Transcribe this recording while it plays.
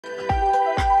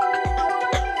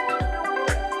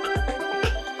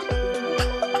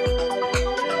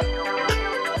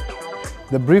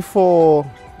The brief for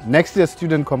next year's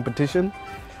student competition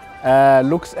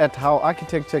looks at how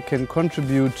architecture can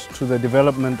contribute to the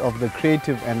development of the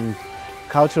creative and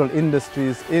cultural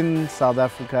industries in South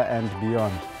Africa and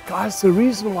beyond. Guys, the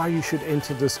reason why you should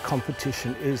enter this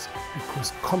competition is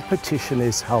because competition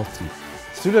is healthy.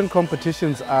 Student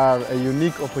competitions are a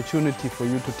unique opportunity for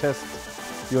you to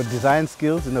test your design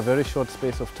skills in a very short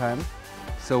space of time.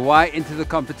 So why enter the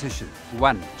competition?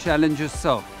 1, challenge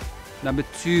yourself. Number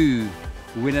 2,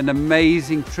 win an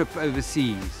amazing trip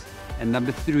overseas. And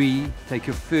number 3, take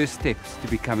your first steps to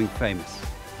becoming famous.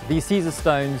 The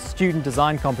Caesarstone Student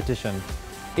Design Competition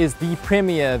is the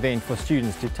premier event for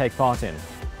students to take part in.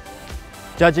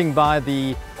 Judging by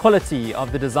the quality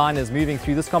of the designers moving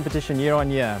through this competition year on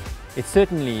year, it's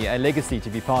certainly a legacy to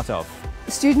be part of.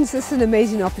 Students, this is an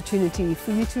amazing opportunity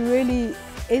for you to really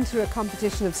enter a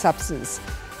competition of substance.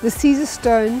 The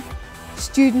Caesarstone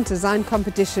Student Design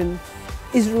Competition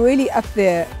is really up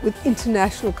there with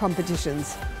international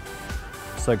competitions.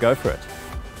 So go for it.